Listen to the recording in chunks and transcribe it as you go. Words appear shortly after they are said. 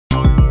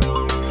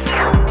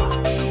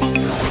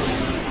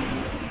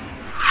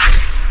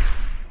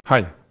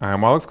Hi, I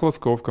am Alex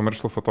Koloskov,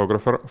 commercial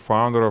photographer,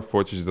 founder of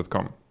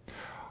Photigy.com.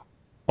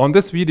 On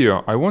this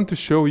video, I want to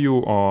show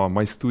you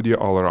my studio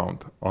all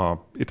around.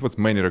 It was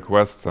many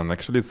requests, and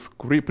actually it's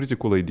pretty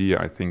cool idea,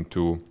 I think,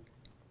 to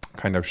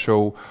kind of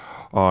show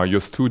your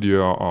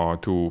studio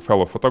to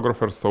fellow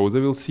photographers, so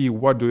they will see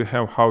what do you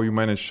have, how you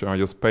manage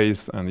your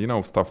space,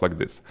 and stuff like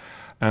this.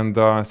 And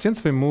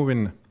since we're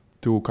moving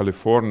to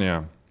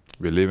California,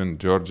 we live in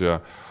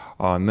Georgia,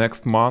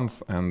 next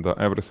month, and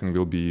everything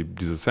will be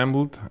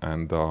disassembled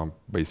and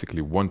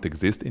basically won't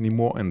exist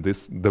anymore in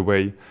the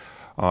way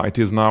it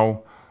is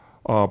now.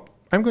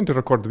 I'm going to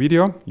record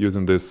video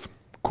using this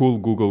cool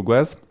Google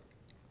Glass.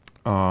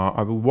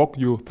 I will walk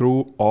you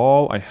through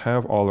all I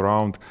have all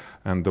around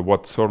and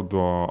what served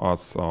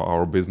us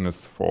our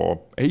business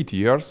for 8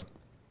 years.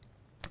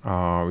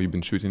 We've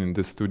been shooting in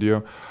this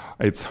studio.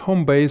 It's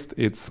home-based,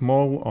 it's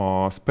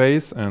small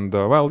space, and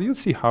well, you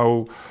see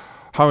how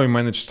we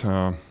managed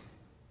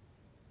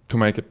to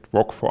make it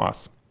work for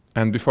us.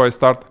 And before I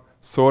start,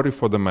 sorry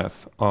for the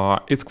mess.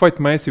 It's quite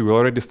messy. We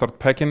already start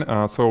packing,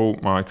 so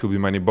it will be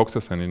many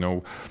boxes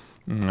and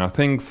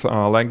things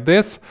like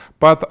this.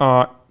 But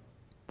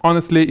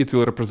honestly, it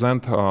will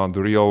represent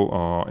the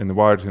real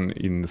environment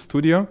in the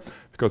studio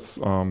because,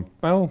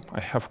 well,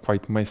 I have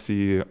quite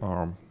messy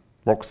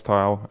work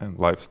style and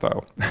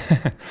lifestyle.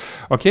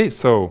 Okay,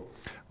 so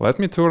let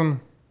me turn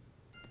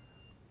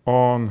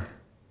on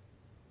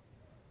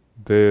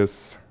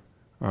this.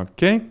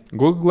 Okay,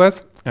 Google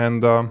Glass,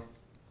 and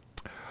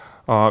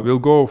we'll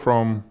go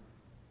from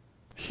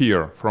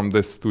here, from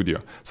this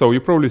studio. So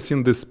you've probably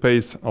seen this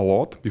space a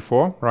lot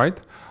before, right?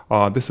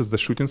 This is the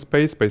shooting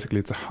space. Basically,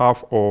 it's a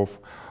half of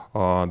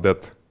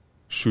that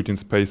shooting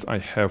space I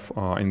have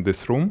in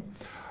this room.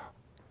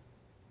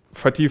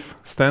 Photigy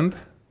stand.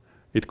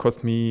 It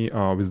cost me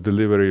with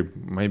delivery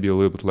maybe a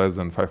little bit less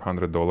than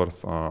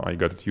 $500. I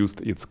got it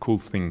used. It's a cool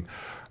thing.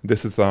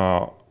 This is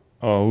a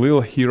little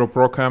Hero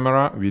Pro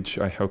camera, which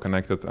I have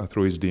connected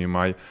through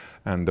HDMI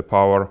and the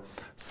power.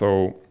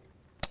 So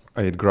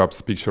it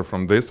grabs picture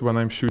from this when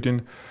I'm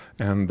shooting.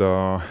 And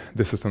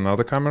this is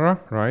another camera,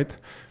 right,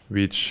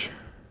 which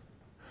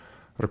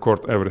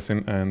record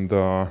everything. And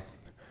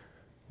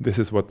this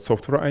is what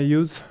software I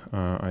use.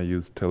 I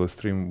use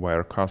Telestream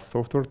Wirecast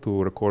software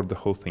to record the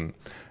whole thing.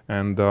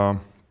 And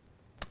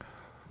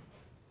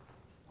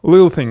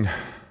little thing,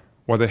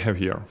 what I have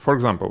here. For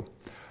example,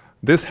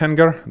 this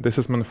hanger, this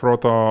is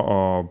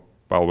Manfrotto,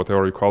 well,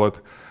 whatever you call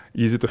it,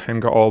 easy to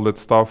hang all that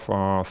stuff,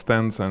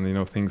 stands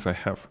and things I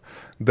have.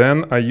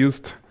 Then I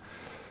used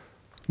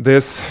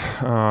this,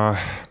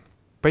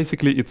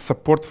 basically it's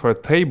support for a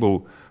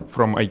table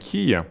from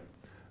IKEA,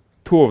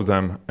 2 of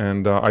them,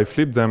 and I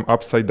flipped them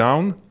upside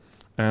down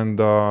and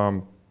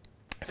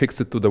fixed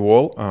it to the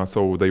wall,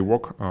 so they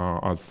work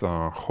as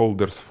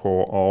holders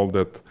for all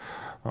that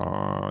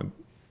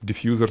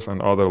diffusers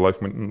and other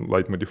light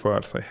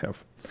modifiers I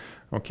have.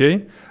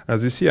 Okay,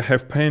 as you see, I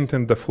have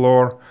painted the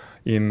floor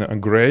in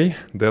gray.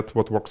 That's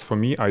what works for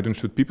me. I don't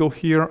shoot people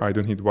here. I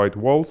don't need white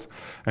walls.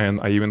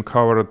 And I even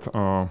covered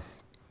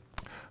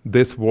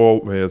this wall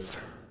with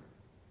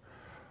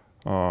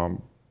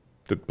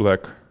the black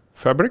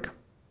fabric.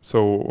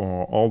 So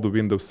all the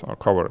windows are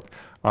covered.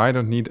 I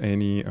don't need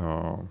any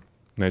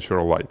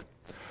natural light.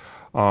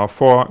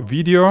 For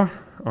video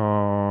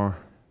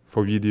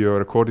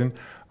recording,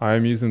 I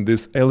am using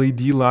these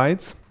LED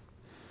lights.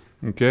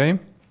 Okay.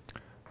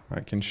 I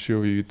can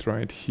show you it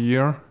right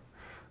here.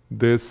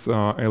 This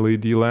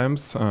LED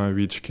lamps,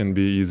 which can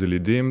be easily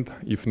dimmed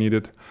if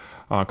needed,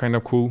 kind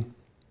of cool.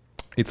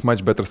 It's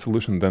much better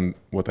solution than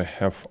what I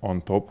have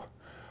on top.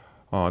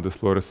 This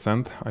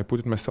fluorescent, I put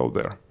it myself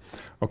there.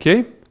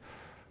 Okay.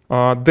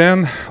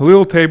 Then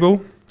little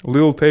table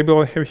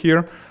I have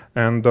here,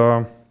 and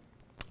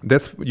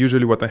that's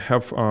usually what I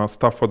have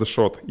stuff for the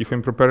shot. If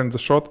I'm preparing the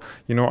shot,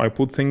 I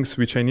put things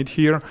which I need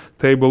here.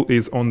 Table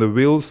is on the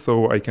wheels,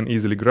 so I can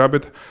easily grab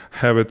it,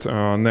 have it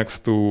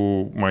next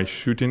to my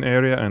shooting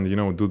area, and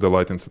do the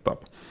lighting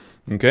setup.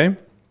 Okay.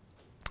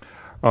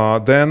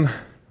 Then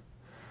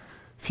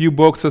few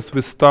boxes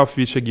with stuff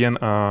which again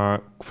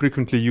are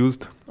frequently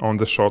used on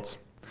the shots.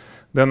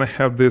 Then I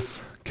have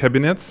these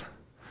cabinets.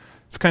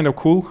 It's kind of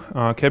cool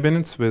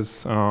cabinets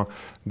with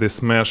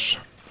this mesh.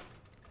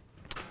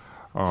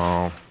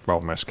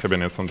 Mesh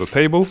cabinets on the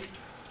table.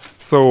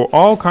 So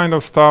all kind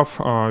of stuff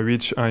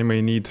which I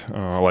may need,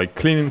 like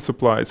cleaning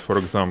supplies, for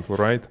example,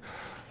 right?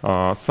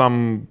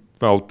 Some,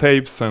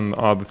 tapes and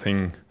other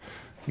thing.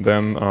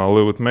 Then a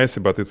little bit messy,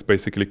 but it's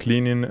basically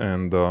cleaning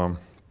and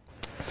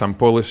some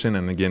polishing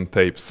and again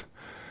tapes.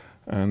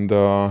 And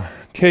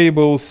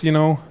cables,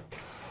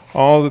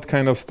 all that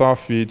kind of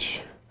stuff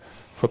which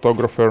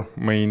photographer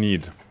may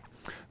need.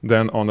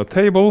 Then on the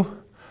table,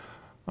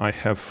 I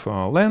have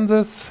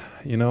lenses,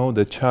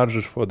 the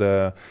chargers for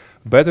the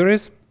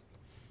batteries,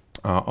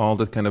 all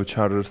that kind of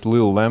chargers,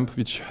 little lamp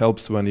which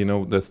helps when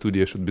the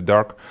studio should be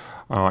dark,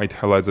 it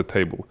highlights the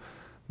table.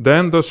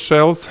 Then those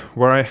shelves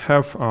where I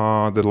have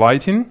the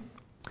lighting,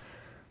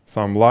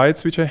 some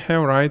lights which I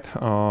have, right,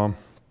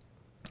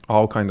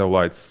 all kind of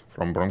lights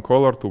from brown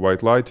color to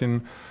white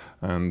lighting,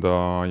 and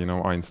you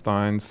know,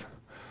 Einstein's.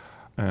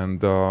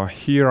 And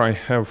here I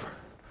have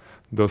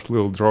those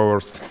little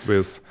drawers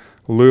with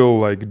little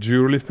like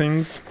jewelry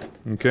things,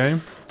 okay?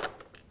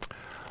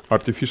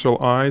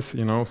 Artificial eyes,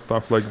 you know,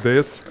 stuff like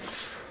this.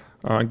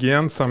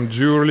 Again, some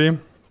jewelry.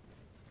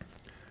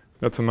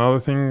 That's another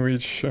thing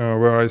which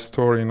where I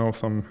store, you know,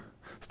 some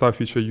stuff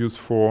which I use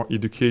for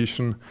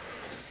education,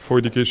 for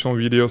educational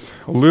videos.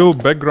 Little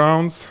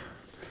backgrounds,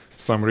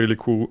 some really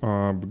cool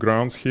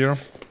backgrounds here.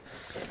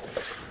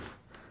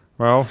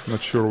 Well,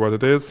 not sure what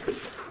it is.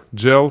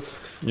 Gels,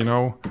 you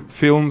know,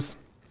 films.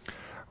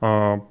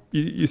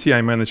 You see,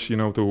 I managed, you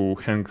know, to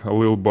hang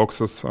little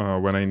boxes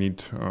when I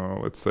need,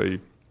 let's say,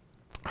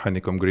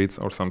 honeycomb grids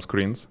or some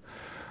screens.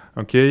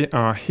 Okay,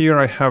 here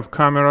I have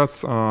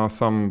cameras,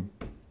 some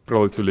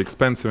relatively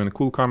expensive and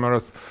cool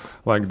cameras,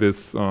 like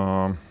this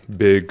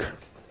big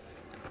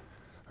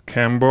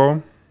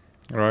Cambo,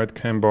 right?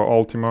 Cambo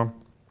Ultima,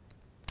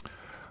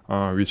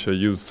 which I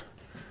use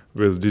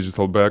with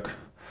digital back,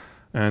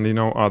 and you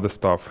know, other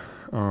stuff.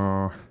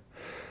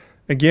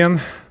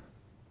 Again,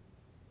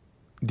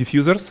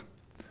 diffusers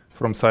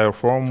from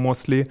Styrofoam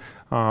mostly,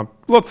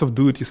 lots of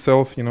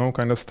do-it-yourself, you know,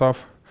 kind of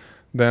stuff.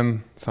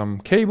 Then some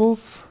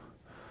cables,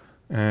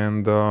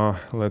 and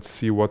let's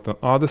see what the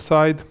other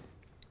side.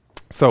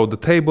 So the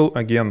table,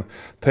 again,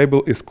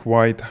 table is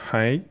quite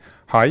high.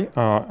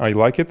 I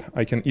like it.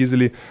 I can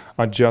easily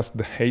adjust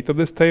the height of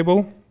this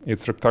table.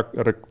 It's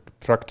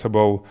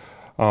retractable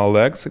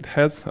legs. It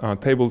has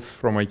tables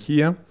from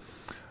IKEA,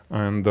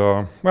 and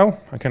well,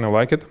 I kind of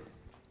like it.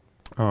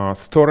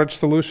 Storage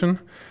solution,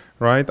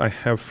 right? I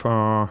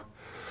have,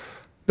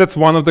 that's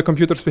one of the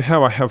computers we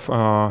have. I have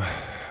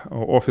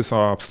office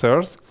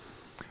upstairs,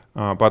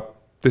 but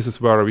this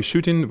is where we're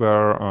shooting,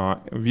 where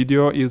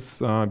video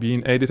is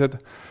being edited,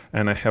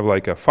 and I have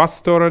like a fast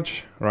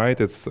storage, right?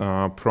 It's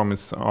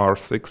Promise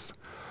R6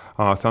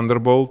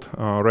 Thunderbolt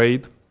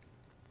RAID.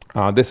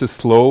 This is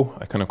slow.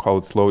 I kind of call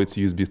it slow. It's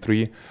USB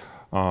 3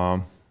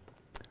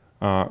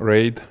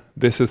 RAID.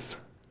 This is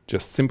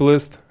just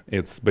simplest.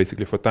 It's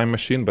basically for time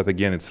machine, but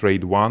again, it's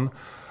RAID 1.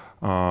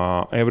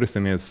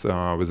 Everything is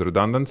with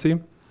redundancy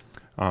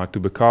to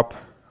backup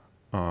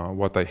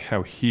what I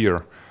have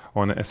here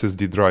on a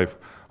SSD drive.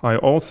 I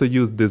also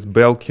use this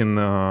Belkin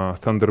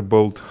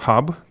Thunderbolt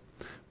hub.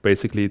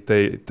 Basically,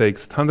 it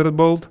takes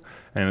Thunderbolt,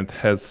 and it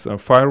has a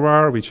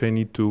FireWire, which I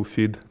need to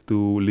feed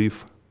to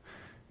leave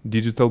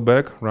digital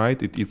back,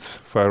 right? It eats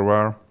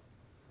FireWire.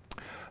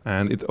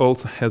 And it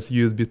also has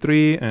USB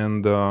 3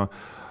 and,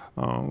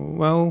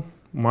 well,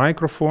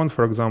 microphone,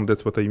 for example.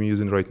 That's what I'm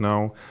using right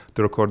now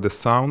to record the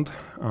sound.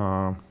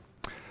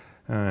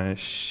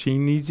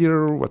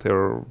 Shinizer,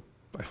 whatever,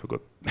 I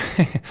forgot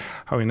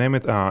how you name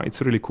it.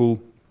 It's a really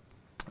cool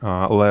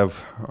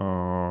lav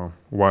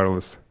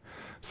wireless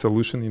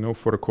solution, you know,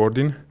 for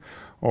recording.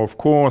 Of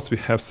course, we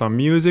have some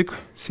music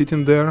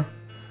sitting there.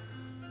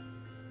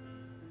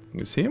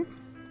 You see?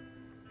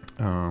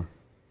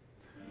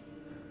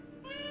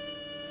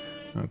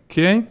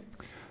 Okay.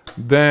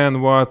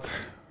 Then what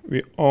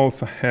we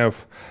also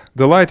have,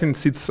 the lighting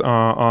sits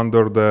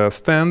under the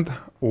stand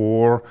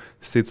or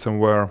sits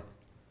somewhere,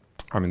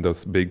 I mean,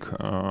 those big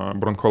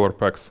broncolor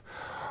packs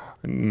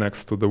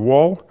next to the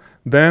wall.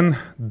 Then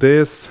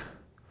this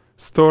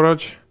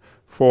storage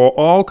for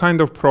all kind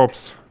of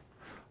props.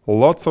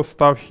 Lots of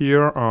stuff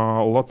here,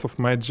 lots of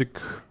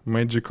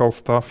magical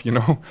stuff, you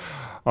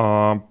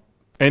know.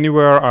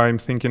 Anywhere I'm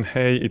thinking,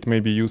 hey, it may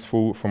be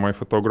useful for my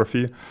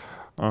photography,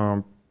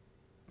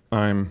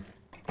 I'm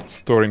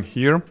storing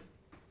here.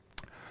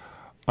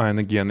 And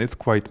again, it's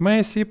quite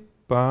messy,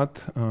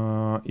 but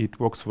it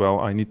works well.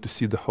 I need to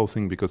see the whole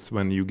thing, because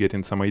when you get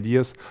in some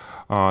ideas,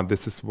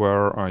 this is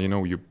where, you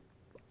know,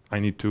 I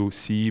need to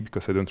see,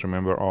 because I don't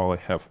remember all I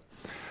have.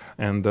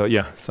 And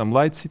yeah, some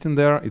light sitting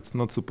there. It's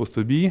not supposed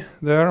to be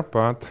there,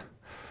 but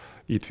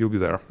it will be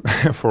there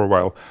for a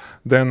while.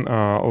 Then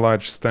a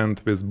large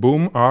stand with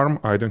boom arm.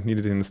 I don't need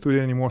it in the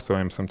studio anymore, so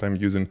I'm sometimes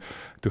using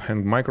to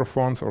hang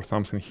microphones or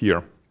something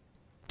here.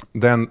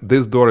 Then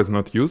this door is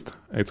not used.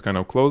 It's kind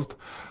of closed,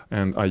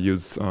 and I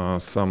use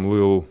some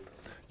little,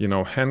 you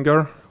know,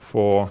 hanger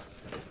for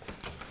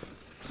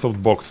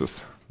soft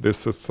boxes.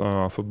 This is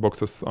soft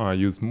boxes I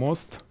use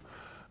most,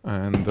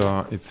 and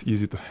it's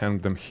easy to hang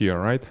them here,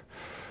 right?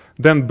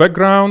 Then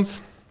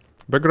backgrounds,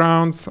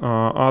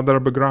 other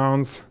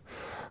backgrounds,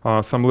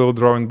 some little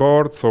drawing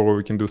board, so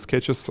we can do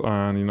sketches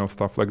and, you know,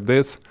 stuff like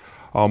this.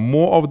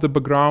 More of the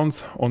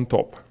backgrounds on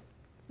top.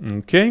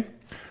 Okay,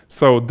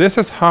 so this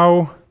is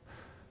how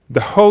the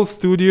whole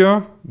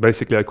studio,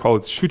 basically I call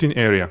it shooting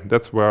area.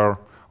 That's where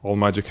all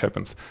magic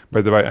happens.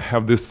 By the way, I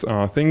have these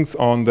things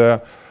on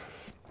the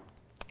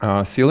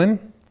ceiling,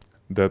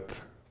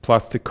 that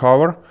plastic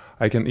cover.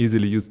 I can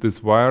easily use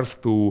these wires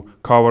to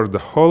cover the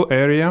whole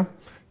area.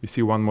 You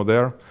see one more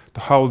there. To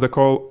hold the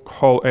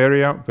whole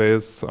area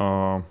with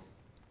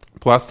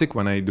plastic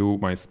when I do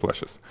my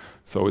splashes.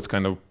 So it's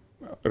kind of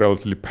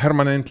relatively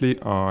permanently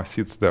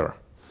sits there.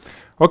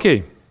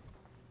 Okay,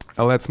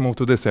 let's move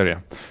to this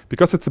area.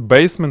 Because it's a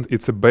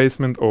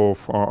basement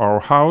of our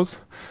house.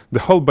 The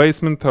whole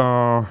basement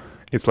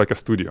it's like a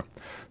studio.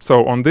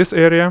 So on this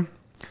area,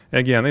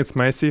 again, it's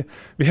messy.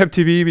 We have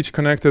TV which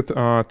connected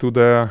to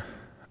the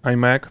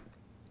iMac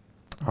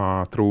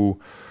through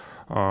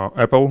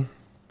Apple,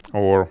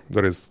 or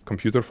there is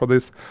computer for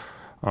this.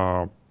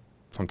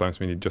 Sometimes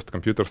we need just a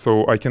computer.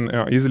 So I can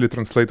easily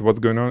translate what's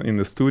going on in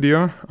the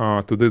studio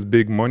to this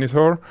big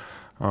monitor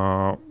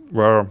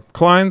where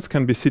clients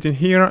can be sitting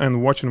here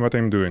and watching what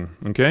I'm doing,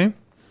 okay?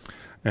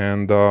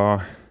 And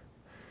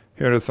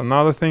here is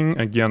another thing.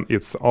 Again,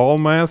 it's all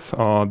mess.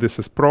 This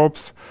is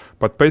props,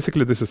 but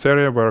basically this is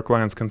area where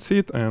clients can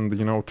sit and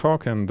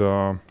talk and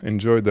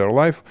enjoy their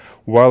life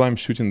while I'm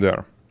shooting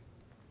there.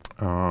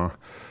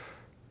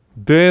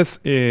 This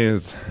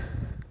is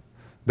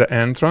the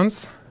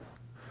entrance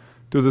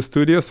to the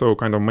studio, so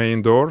kind of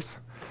main doors.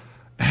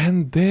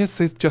 And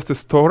this is just a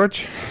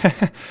storage.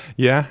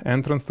 Yeah,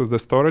 entrance to the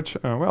storage.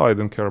 Well, I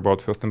don't care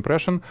about first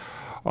impression.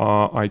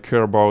 I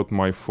care about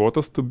my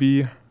photos to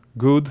be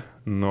good,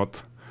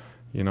 not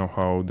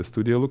how the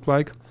studio look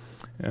like.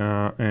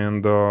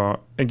 And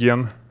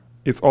again,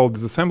 it's all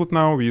disassembled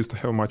now. We used to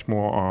have much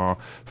more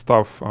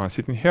stuff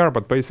sitting here,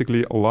 but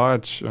basically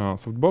large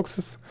soft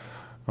boxes.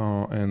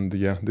 And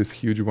yeah, this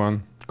huge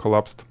one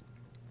collapsed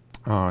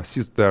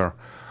sits there.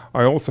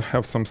 I also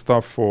have some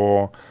stuff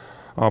for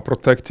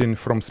protecting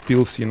from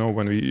spills,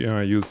 when we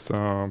use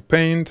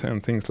paint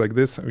and things like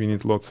this. We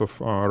need lots of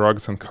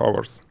rugs and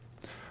covers.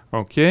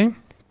 Okay,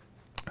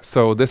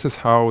 so this is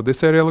how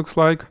this area looks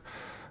like.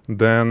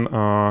 Then,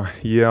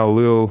 yeah,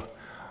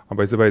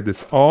 by the way,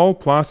 this all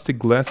plastic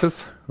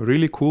glasses,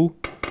 really cool.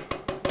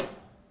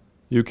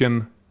 You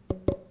can,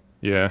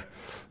 yeah,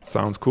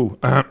 sounds cool.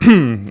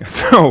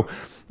 So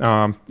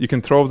you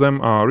can throw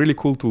them, really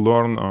cool to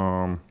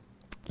learn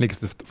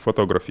negative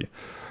photography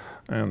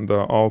and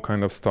all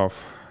kind of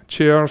stuff.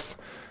 Chairs.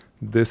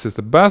 This is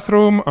the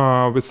bathroom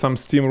with some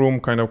steam room,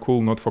 kind of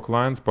cool, not for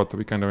clients, but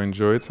we kind of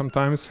enjoy it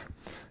sometimes.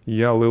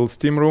 Yeah, little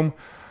steam room.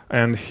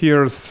 And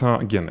here's,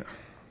 again,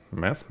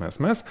 mess.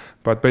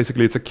 But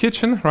basically it's a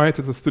kitchen, right?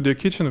 It's a studio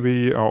kitchen.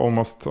 We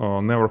almost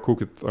never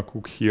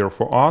cook here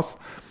for us.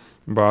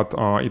 But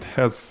it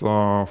has,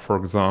 for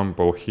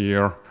example,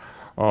 here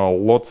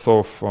lots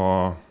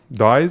of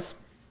dyes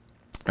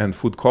and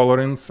food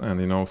colorings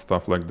and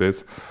stuff like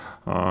this,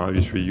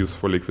 which we use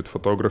for liquid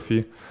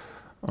photography.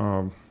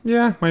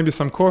 Yeah, maybe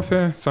some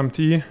coffee, some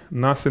tea,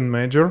 nothing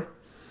major.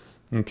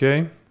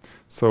 Okay,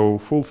 so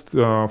full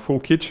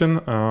kitchen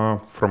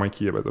from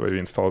IKEA, by the way. We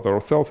installed it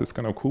ourselves. It's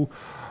kind of cool.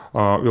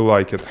 We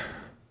like it.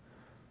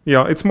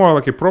 Yeah, it's more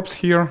like a props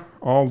here.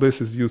 All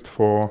this is used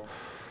for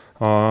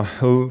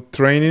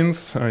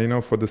trainings,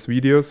 for these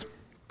videos.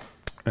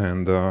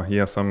 And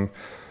yeah, some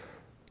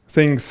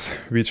things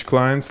which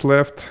clients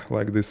left,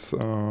 like this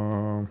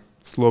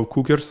slow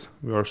cookers.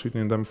 We are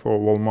shooting them for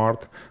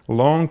Walmart a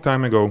long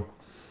time ago.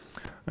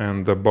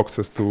 And the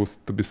boxes to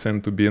be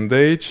sent to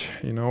B&H,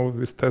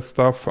 with test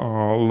stuff.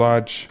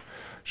 Large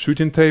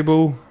shooting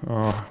table,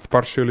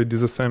 partially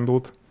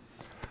disassembled.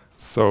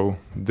 So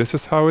this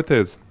is how it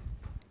is.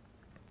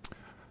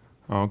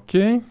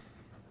 Okay.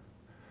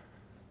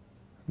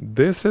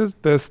 This is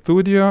the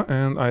studio,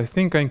 and I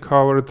think I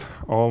covered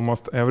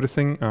almost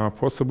everything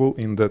possible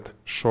in that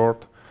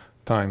short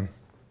time.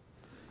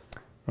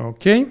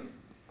 Okay.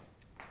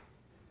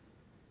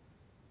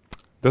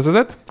 This is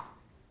it.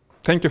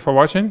 Thank you for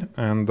watching,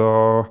 and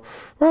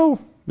well,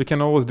 we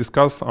can always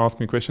discuss, ask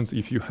me questions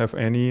if you have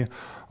any.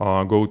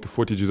 Go to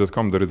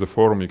Photigy.com. There is a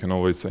forum. You can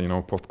always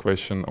post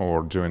question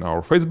or join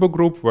our Facebook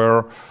group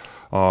where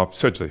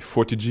search the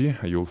Photigy.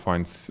 You'll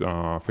find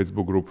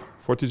Facebook group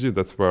Photigy.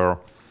 That's where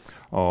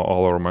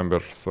all our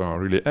members are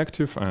really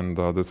active, and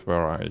that's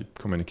where I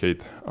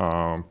communicate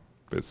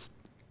with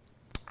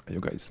you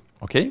guys.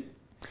 Okay.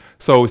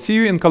 So see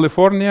you in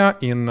California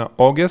in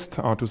August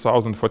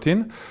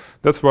 2014.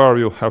 That's where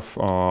we'll have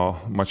a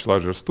much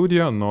larger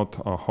studio, not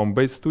a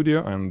home-based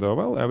studio, and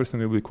well, everything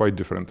will be quite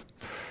different.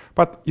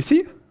 But you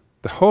see,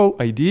 the whole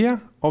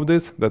idea of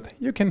this, that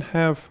you can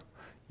have,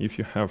 if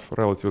you have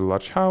a relatively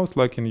large house,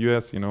 like in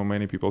US,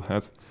 many people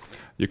has,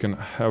 you can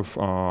have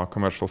a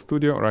commercial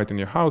studio right in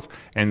your house,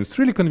 and it's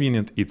really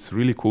convenient, it's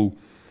really cool,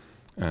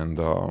 and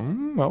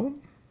well,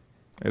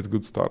 it's a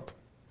good start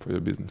for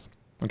your business.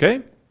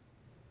 Okay?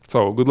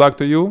 So good luck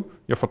to you,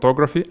 your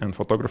photography and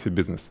photography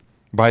business.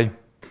 Bye.